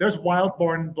captivity. There's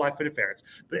wild-born black-footed ferrets,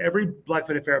 but every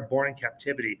black-footed ferret born in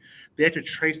captivity, they have to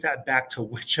trace that back to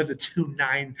which of the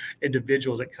 29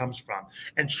 individuals it comes from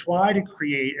and try to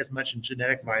create as much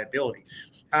genetic viability.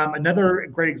 Another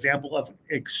great example of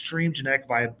extreme genetic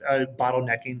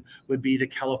bottlenecking would be the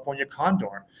California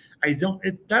condor.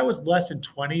 That was less than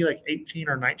 20, like 18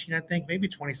 or 19, I think, maybe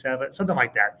 27, something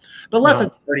like that. But less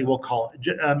than 30, we'll call it,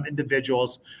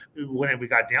 individuals when we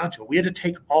got down to it. We had to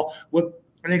take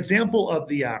an example of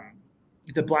the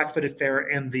black-footed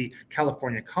ferret and the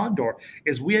California condor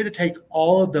is we had to take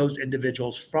all of those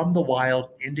individuals from the wild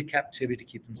into captivity to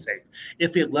keep them safe.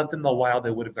 If we had left them in the wild,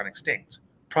 they would have gone extinct.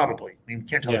 Probably. We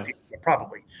can't tell the people, but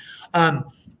probably.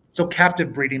 So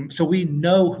captive breeding. So we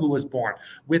know who was born.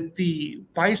 With the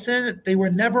bison, they were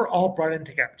never all brought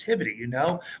into captivity,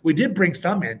 We did bring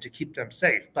some in to keep them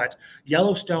safe, but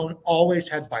Yellowstone always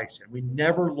had bison. We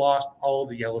never lost all of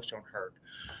the Yellowstone herd.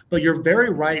 But you're very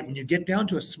right. When you get down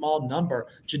to a small number,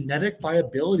 genetic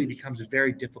viability becomes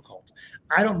very difficult.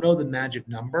 I don't know the magic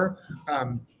number,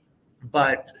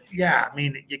 but yeah,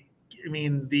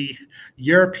 the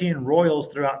European royals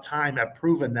throughout time have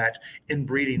proven that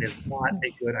inbreeding is not a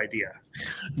good idea.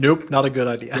 Nope, not a good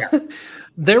idea. Yeah.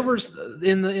 There was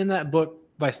in that book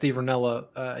by Steve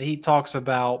Rinella, he talks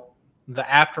about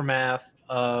the aftermath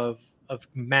of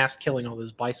mass killing all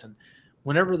those bison.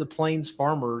 Whenever the Plains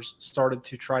farmers started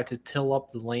to try to till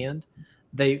up the land,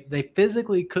 they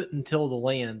physically couldn't till the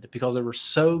land because there were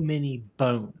so many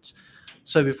bones.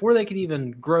 So before they could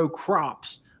even grow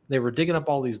crops, they were digging up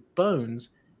all these bones,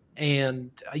 and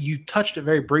you touched it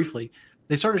very briefly.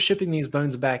 They started shipping these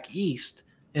bones back east,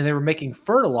 and they were making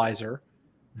fertilizer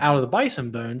out of the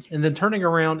bison bones and then turning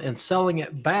around and selling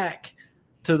it back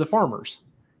to the farmers.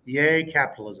 Yay,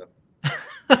 capitalism.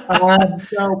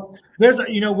 So there's,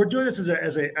 we're doing this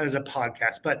as a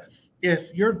podcast, but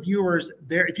if your viewers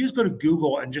there, if you just go to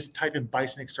Google and just type in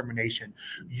bison extermination,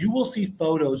 you will see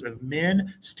photos of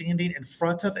men standing in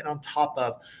front of and on top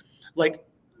of like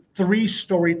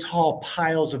 3-story tall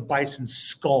piles of bison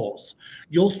skulls.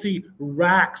 You'll see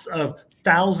racks of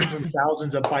thousands and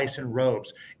thousands of bison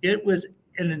robes. It was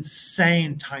an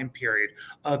insane time period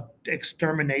of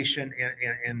extermination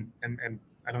and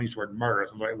I don't use the word murder,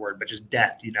 it's not the right word, but just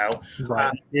death,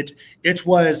 Right. It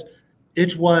was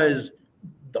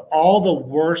all the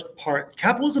worst part.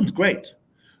 Capitalism's great,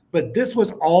 But this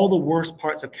was all the worst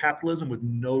parts of capitalism with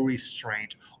no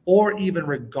restraint or even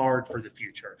regard for the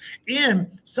future.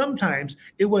 And sometimes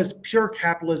it was pure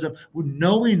capitalism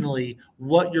knowingly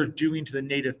what you're doing to the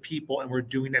native people, and we're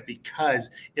doing it because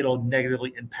it'll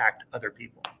negatively impact other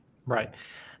people. Right.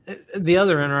 The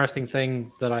other interesting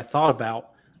thing that I thought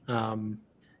about,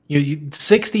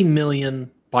 60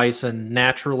 million bison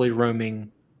naturally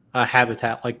roaming a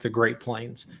habitat like the Great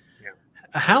Plains.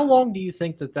 How long do you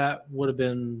think that would have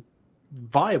been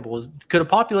viable? Could a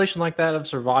population like that have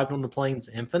survived on the plains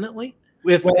infinitely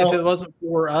if it wasn't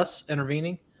for us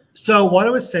intervening? So what I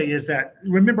would say is that,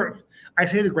 remember, I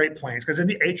say the Great Plains because in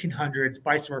the 1800s,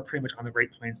 bison were pretty much on the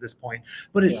Great Plains at this point.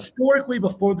 But historically,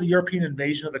 before the European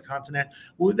invasion of the continent,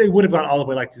 they would have gone all the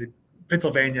way like to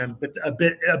Pennsylvania, but a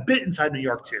bit inside New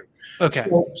York too. Okay.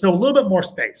 So a little bit more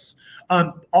space.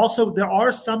 Also, there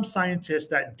are some scientists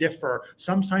that differ.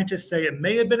 Some scientists say it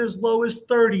may have been as low as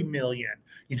 30 million,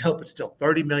 but still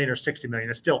 30 million or 60 million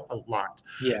is still a lot.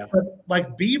 Yeah. But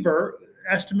like beaver,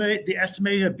 the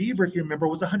estimated beaver, if you remember,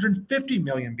 was 150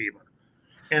 million beaver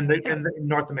in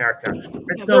North America.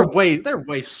 And so they're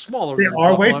way smaller. They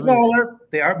are way smaller.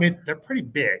 They are. I mean, they're pretty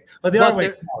big, but they are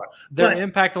way smaller. Their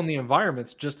impact on the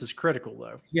environment's just as critical,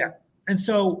 though. Yeah, and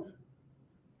so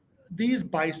these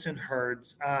bison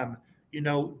herds,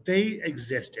 they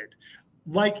existed.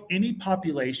 Like any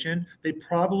population, they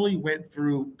probably went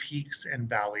through peaks and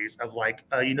valleys of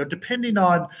depending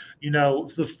on,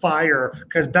 the fire,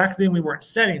 because back then we weren't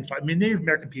setting fire. I mean, Native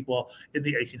American people in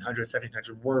the 1800s,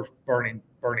 1700s were burning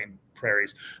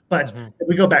prairies. But if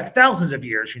we go back thousands of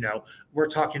years, we're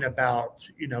talking about,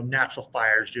 natural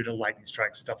fires due to lightning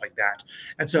strikes, stuff like that.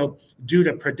 And so due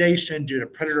to predation, due to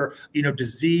predator,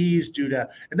 disease, and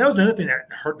that was another thing that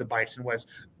hurt the bison was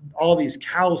all these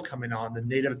cows coming on,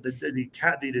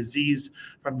 the disease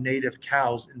from native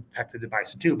cows infected the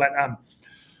bison too. But,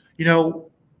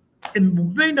 it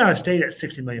may not have stayed at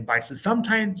 60 million bison.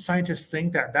 Sometimes scientists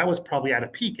think that was probably at a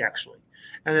peak, actually.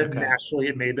 And then naturally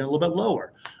it may have been a little bit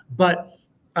lower. But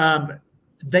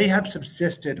they have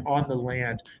subsisted on the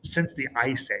land since the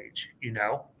Ice Age,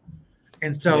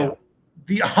 And so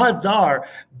the odds are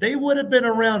they would have been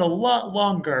around a lot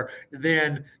longer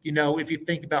than, if you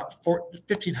think about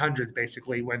 1500s,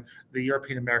 basically, when the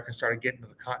European Americans started getting to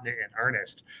the continent in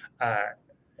earnest.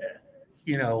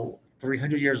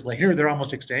 300 years later, they're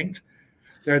almost extinct.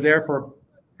 They're there for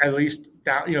at least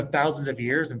thousands of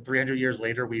years, and 300 years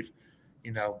later, we've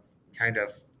kind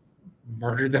of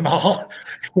murdered them all.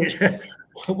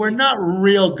 We're not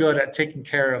real good at taking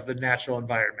care of the natural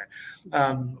environment.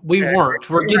 We weren't.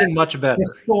 We're getting much better.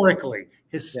 Historically,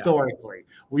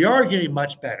 we are getting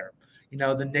much better.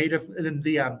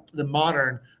 The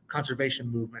modern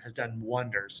conservation movement has done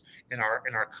wonders in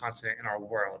our continent, in our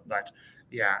world. But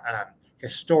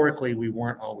historically, we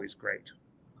weren't always great.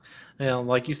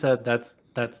 Like you said, that's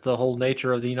the whole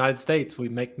nature of the United States. We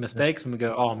make mistakes and we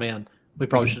go, "Oh man, we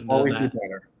probably should always do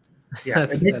better." Yeah,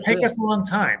 it may take us a long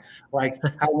time, like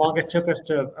how long it took us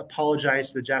to apologize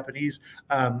to the Japanese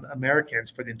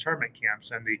Americans for the internment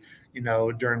camps and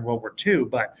during World War II.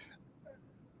 But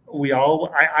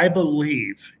I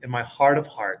believe in my heart of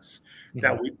hearts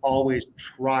that we always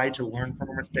try to learn from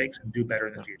our mistakes and do better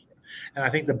in the future. And I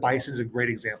think the bison is a great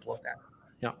example of that.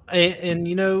 Yeah, and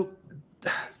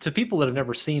to people that have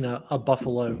never seen a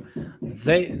buffalo,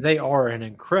 they are an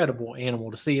incredible animal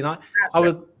to see. And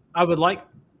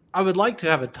I would like to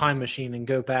have a time machine and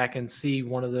go back and see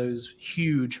one of those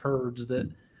huge herds that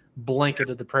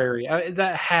blanketed the prairie.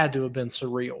 That had to have been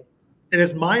surreal. It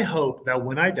is my hope that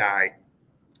when I die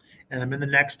and I'm in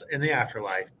the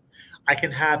afterlife, I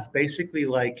can have basically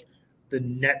like the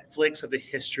Netflix of the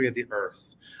history of the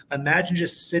earth. Imagine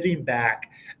just sitting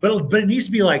back, but it needs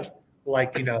to be like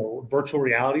virtual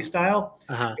reality style.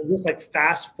 And just like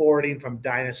fast forwarding from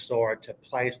dinosaur to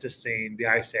Pleistocene, the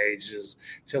Ice Ages,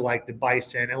 to like the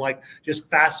bison, and like just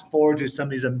fast forward to some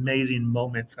of these amazing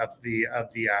moments of the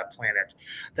planet.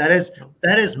 That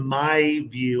is my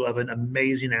view of an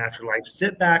amazing afterlife.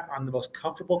 Sit back on the most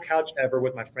comfortable couch ever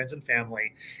with my friends and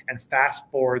family and fast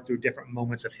forward through different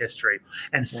moments of history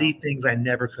and see things I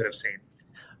never could have seen.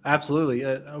 Absolutely.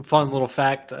 A fun little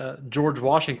fact, George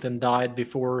Washington died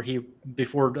before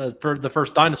the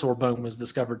first dinosaur bone was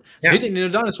discovered. So he didn't know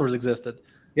dinosaurs existed.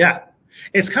 Yeah.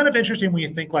 It's kind of interesting when you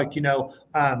think like, there's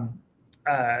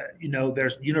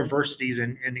universities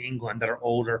in England that are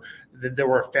older that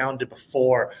were founded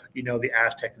before, the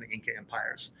Aztec and the Inca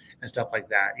empires and stuff like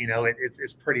that.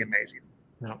 It's pretty amazing.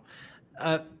 No.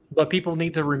 But people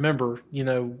need to remember,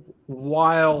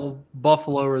 while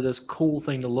buffalo are this cool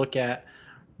thing to look at,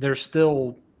 they're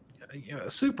still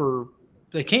super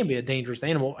they can be a dangerous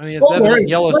animal. I mean, it's Oh, evident they're in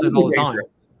Yellowstone all the extremely time. dangerous.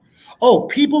 Oh,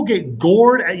 people get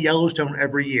gored at Yellowstone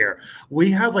every year. We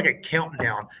have like a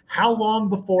countdown. How long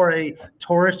before a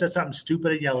tourist does something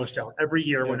stupid in Yellowstone every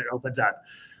year when it opens up?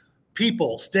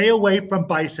 People, stay away from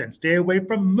bison, stay away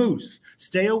from moose,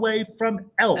 stay away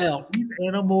from elk. These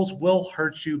animals will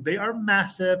hurt you. They are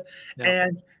massive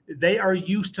and they are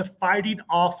used to fighting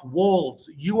off wolves.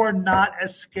 You are not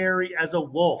as scary as a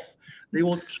wolf. They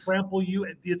will trample you.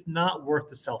 It's not worth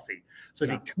the selfie. So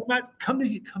if you come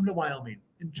to Wyoming,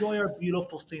 enjoy our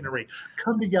beautiful scenery,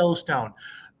 come to Yellowstone,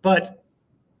 but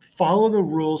follow the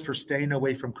rules for staying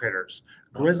away from critters.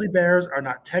 Grizzly bears are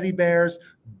not teddy bears.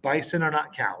 Bison are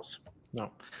not cows.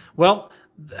 No. Well,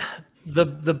 the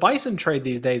bison trade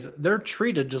these days, they're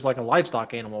treated just like a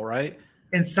livestock animal, right?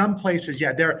 In some places,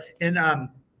 yeah. They're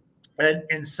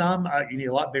in some, you need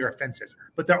a lot bigger fences.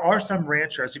 But there are some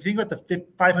ranchers. If you think about the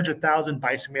 500,000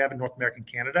 bison we have in North America and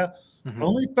Canada,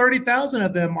 only 30,000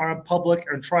 of them are on public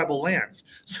or tribal lands.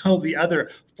 So the other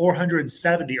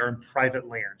 470 are in private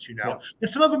lands, you know. And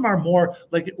some of them are more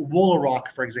like Woolaroc,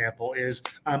 for example, is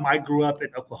I grew up in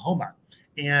Oklahoma.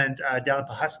 And down in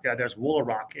Pawhuska, there's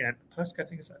Woolaroc, and Pawhuska, I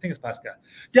think it's Pawhuska.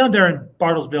 Down there in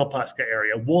Bartlesville, Pawhuska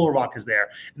area, Woolaroc is there,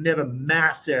 and they have a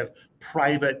massive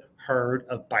private herd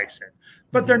of bison.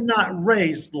 But they're not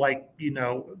raised like, you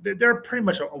know, they're pretty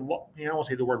much, I won't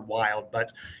say the word wild,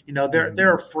 but, you know,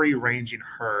 they're a free-ranging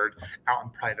herd out in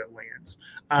private lands.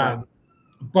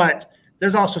 But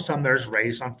there's also some that is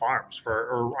raised on farms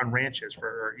or on ranches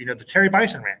for, you know, the Terry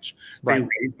Bison Ranch. They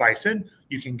raise bison.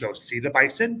 You can go see the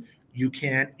bison. You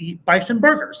can eat bison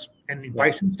burgers and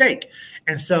bison steak.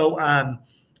 And so,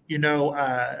 you know,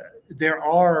 there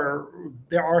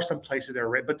are some places that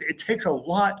are, but it takes a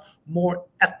lot more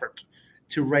effort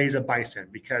to raise a bison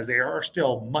because they are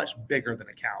still much bigger than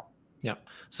a cow. Yeah.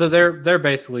 So they're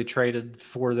basically traded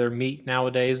for their meat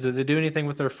nowadays. Do they do anything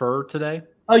with their fur today?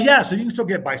 Oh yeah, so you can still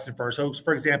get bison fur. So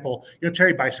for example, you know,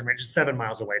 Terry Bison Ranch is 7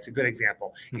 miles away. It's a good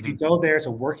example. If you go there, it's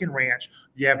a working ranch.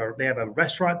 They have a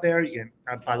restaurant there. You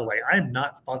can. By the way, I am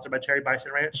not sponsored by Terry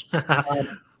Bison Ranch.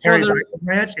 Terry Bison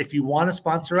Ranch. If you want to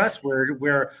sponsor us,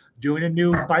 we're doing a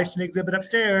new bison exhibit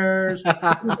upstairs.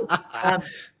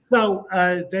 So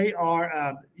they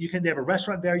are. They have a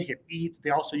restaurant there. You can eat.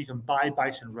 You can buy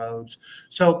bison robes.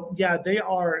 So yeah, they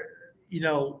are. You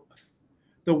know.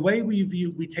 The way we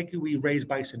raise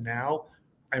bison now,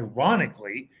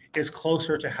 ironically, is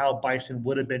closer to how bison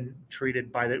would have been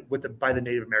treated by the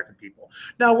Native American people.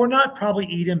 Now, we're not probably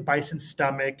eating bison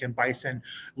stomach and bison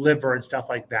liver and stuff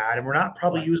like that, and we're not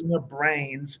probably using their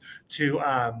brains to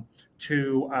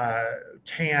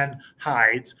tan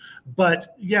hides.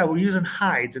 But yeah, we're using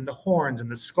hides and the horns and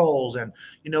the skulls, and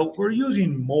you know, we're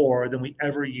using more than we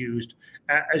ever used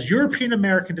as European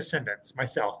American descendants.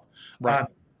 Myself.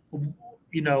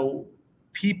 You know,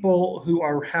 people who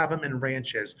have them in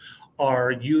ranches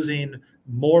are using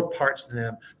more parts than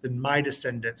them than my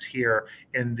descendants here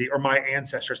or my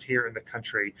ancestors here in the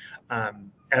country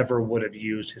ever would have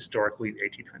used historically in the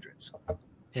 1800s.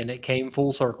 And it came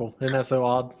full circle. Isn't that so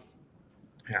odd?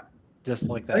 Yeah. Just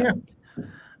like that.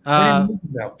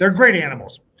 They're great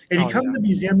animals. If you come to the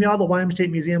museum, the Wyoming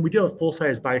State Museum, we do have a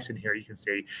full-size bison here, you can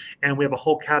see. And we have a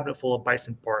whole cabinet full of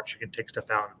bison parts. You can take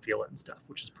stuff out and feel it and stuff,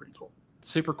 which is pretty cool.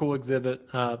 Super cool exhibit.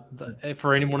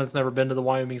 For anyone that's never been to the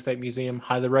Wyoming State Museum,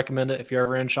 highly recommend it if you're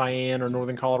ever in Cheyenne or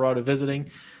Northern Colorado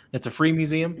visiting. It's a free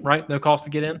museum, right? No cost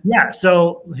to get in? Yeah,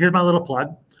 so here's my little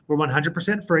plug. We're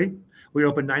 100% free. We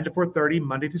open 9 to 4:30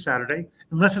 Monday through Saturday,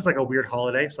 unless it's like a weird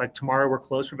holiday. So like tomorrow we're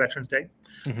closed for Veterans Day.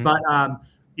 But,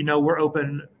 you know, we're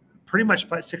open pretty much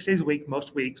 6 days a week,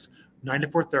 most weeks, 9 to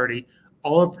 4:30.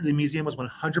 All of the museum is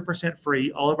 100%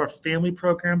 free. All of our family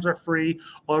programs are free.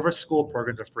 All of our school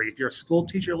programs are free. If you're a school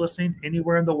teacher listening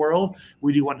anywhere in the world,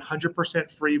 we do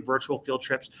 100% free virtual field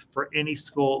trips for any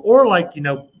school or like, you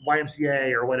know,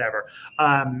 YMCA or whatever,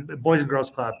 Boys and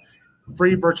Girls Club,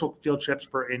 free virtual field trips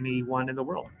for anyone in the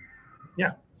world.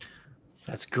 Yeah.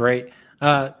 That's great.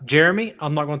 Jeremy,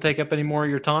 I'm not going to take up any more of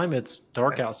your time. It's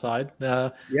dark outside. Yeah,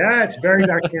 it's very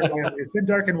dark here in Wyoming. It's been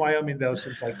dark in Wyoming, though,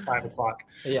 since like 5 o'clock.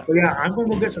 Yeah. But yeah, I'm going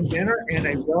to go get some dinner and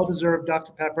a well-deserved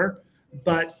Dr. Pepper.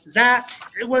 But Zach,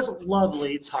 it was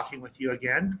lovely talking with you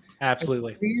again.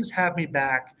 Absolutely. And please have me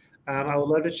back. I would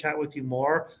love to chat with you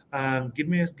more. Give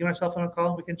myself on a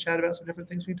call. We can chat about some different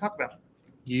things we can talk about.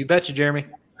 You betcha, Jeremy.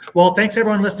 Well, thanks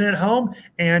everyone listening at home,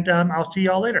 and I'll see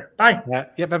you all later. Bye.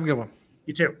 Yep, have a good one.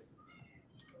 You too.